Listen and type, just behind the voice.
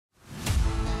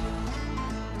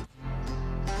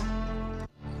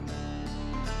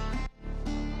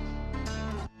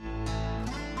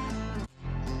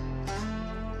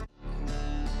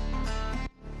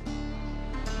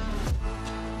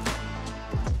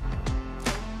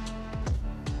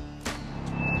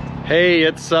Hey,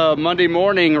 it's Monday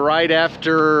morning right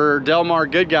after Del Mar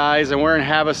Good Guys, and we're in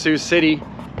Havasu City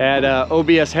at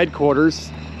OBS headquarters.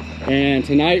 And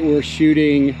tonight we're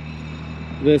shooting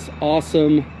this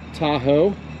awesome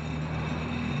Tahoe.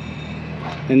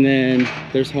 And then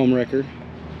there's Home Wrecker.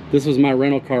 This was my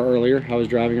rental car earlier. I was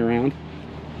driving around.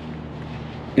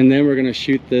 And then we're gonna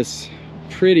shoot this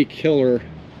pretty killer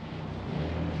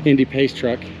Indy Pace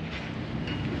truck.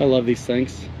 I love these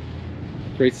things.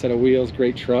 Great set of wheels,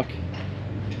 great truck.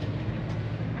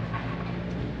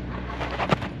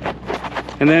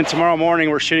 And then tomorrow morning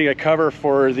we're shooting a cover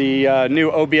for the new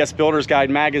OBS Builders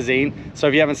Guide magazine. So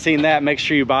if you haven't seen that, make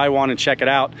sure you buy one and check it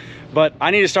out. But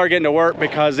I need to start getting to work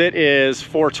because it is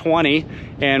 4:20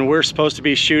 and we're supposed to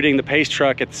be shooting the Pace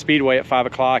truck at the Speedway at 5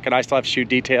 o'clock, and I still have to shoot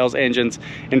details, engines,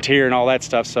 interior, and all that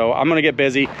stuff. So I'm gonna get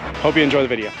busy. Hope you enjoy the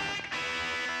video.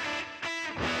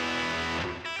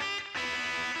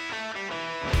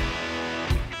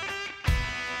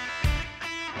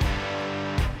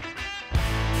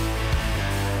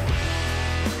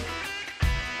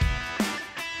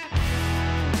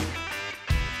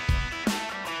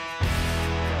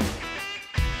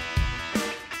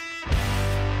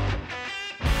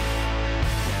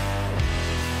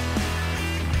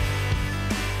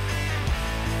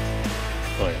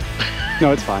 Oh, yeah.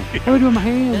 No, it's fine. How do I do with my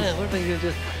hands? Yeah, what am I gonna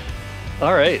do?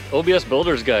 All right, OBS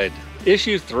Builders Guide,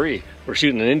 issue 3. We're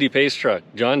shooting an Indy Pace truck,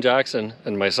 John Jackson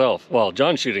and myself. Well,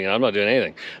 John's shooting it, I'm not doing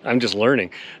anything. I'm just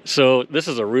learning. So this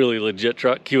is a really legit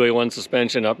truck, QA1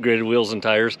 suspension, upgraded wheels and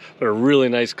tires, but a really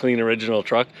nice, clean, original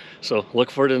truck. So look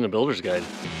for it in the Builder's Guide.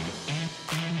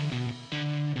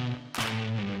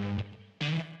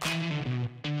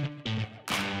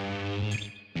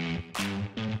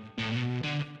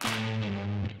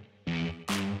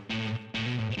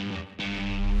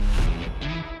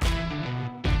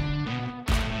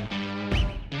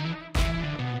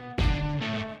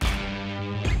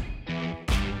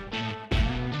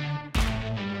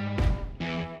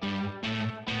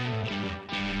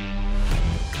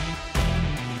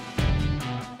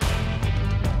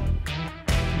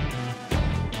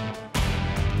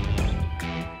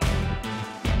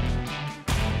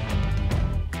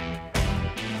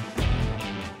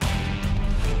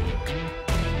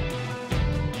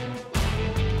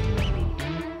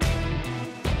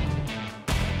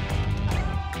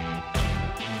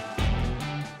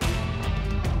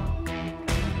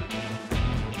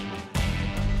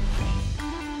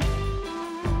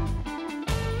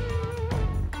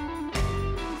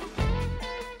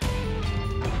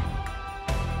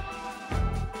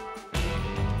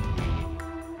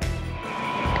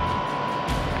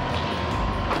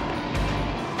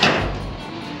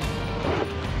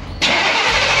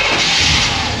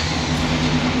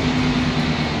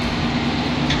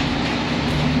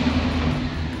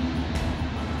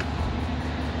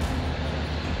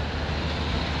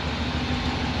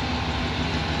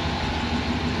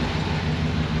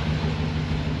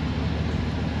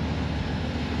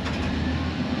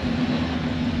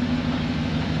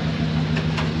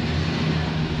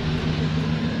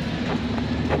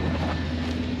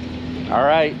 All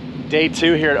right, day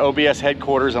 2 here at OBS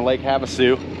headquarters in Lake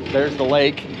Havasu. There's the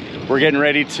lake. We're getting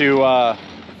ready to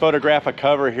photograph a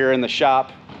cover here in the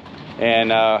shop, and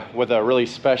with a really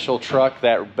special truck,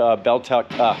 that the Beltec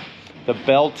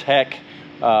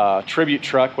tribute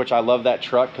truck, which I love that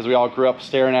truck because we all grew up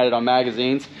staring at it on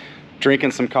magazines.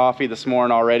 Drinking some coffee this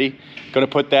morning already. Gonna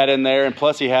put that in there, and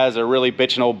plus he has a really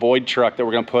bitchin' old Boyd truck that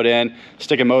we're gonna put in,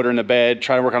 stick a motor in the bed,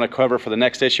 try to work on a cover for the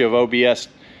next issue of OBS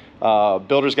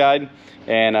Builder's Guide,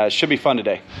 and it should be fun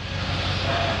today.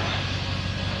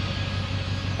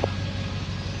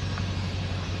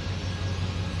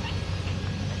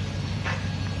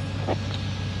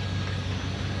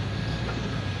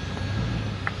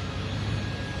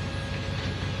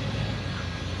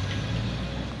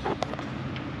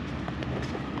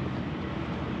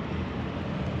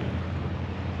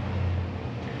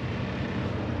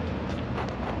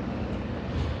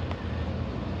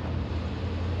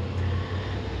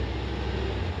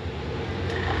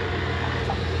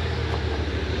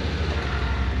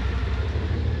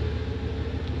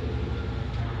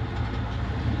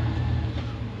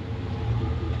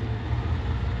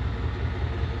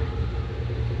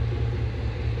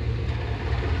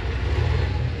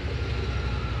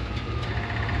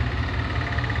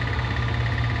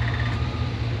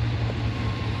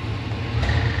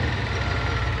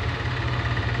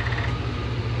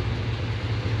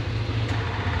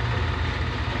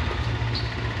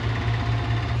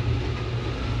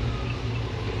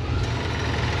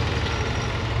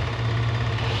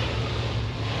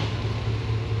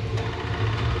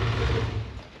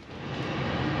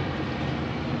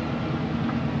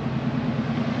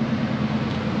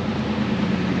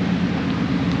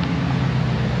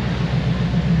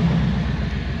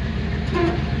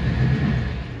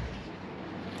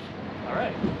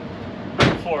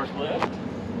 forklift.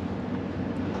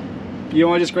 You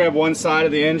want to just grab one side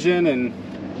of the engine and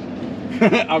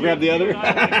I'll grab the other?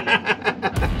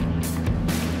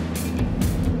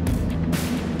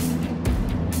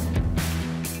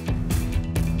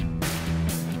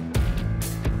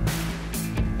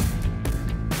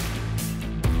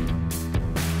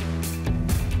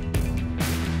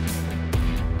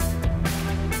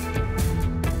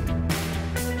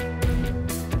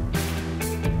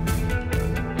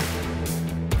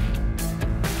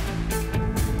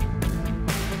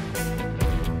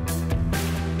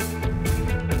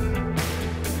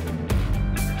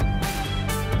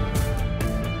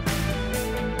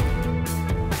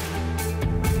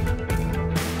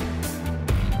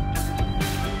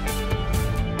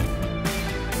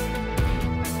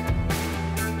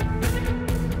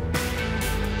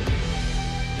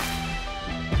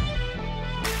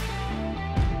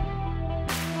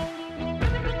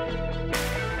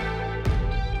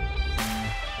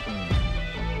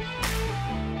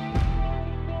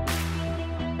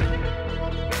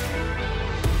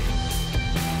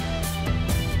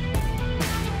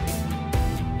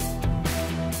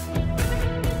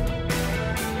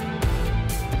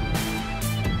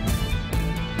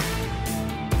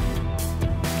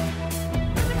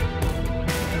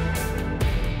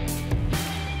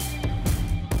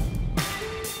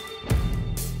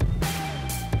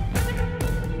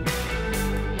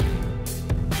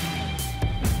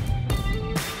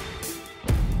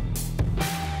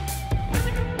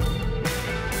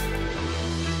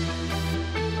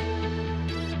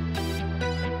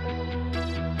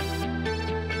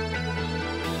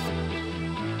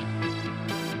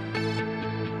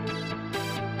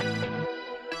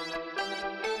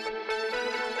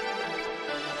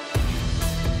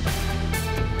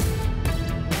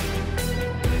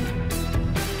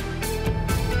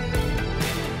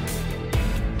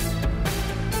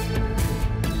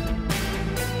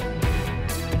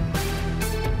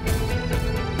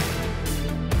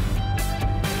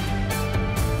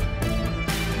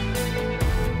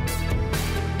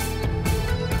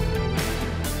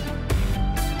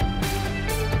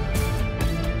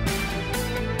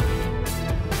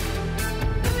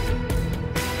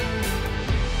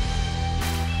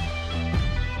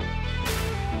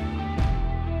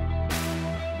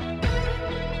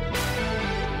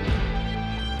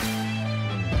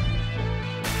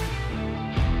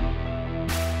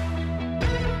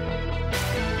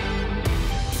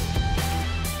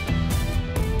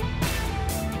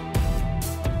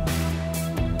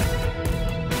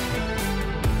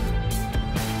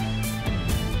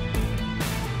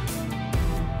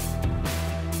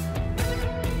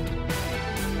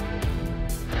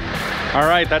 All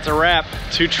right, that's a wrap.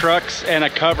 2 trucks and a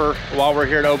cover while we're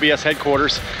here at OBS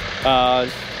headquarters.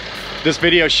 This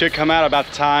video should come out about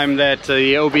the time that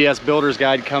the OBS Builders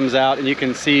Guide comes out, and you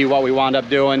can see what we wound up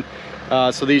doing.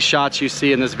 So these shots you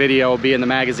see in this video will be in the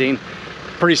magazine.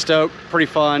 Pretty stoked, pretty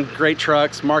fun, great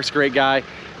trucks. Mark's a great guy.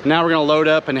 Now we're gonna load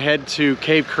up and head to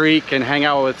Cave Creek and hang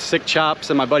out with Sick Chops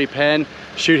and my buddy Penn,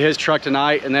 shoot his truck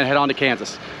tonight, and then head on to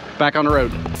Kansas. Back on the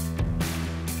road.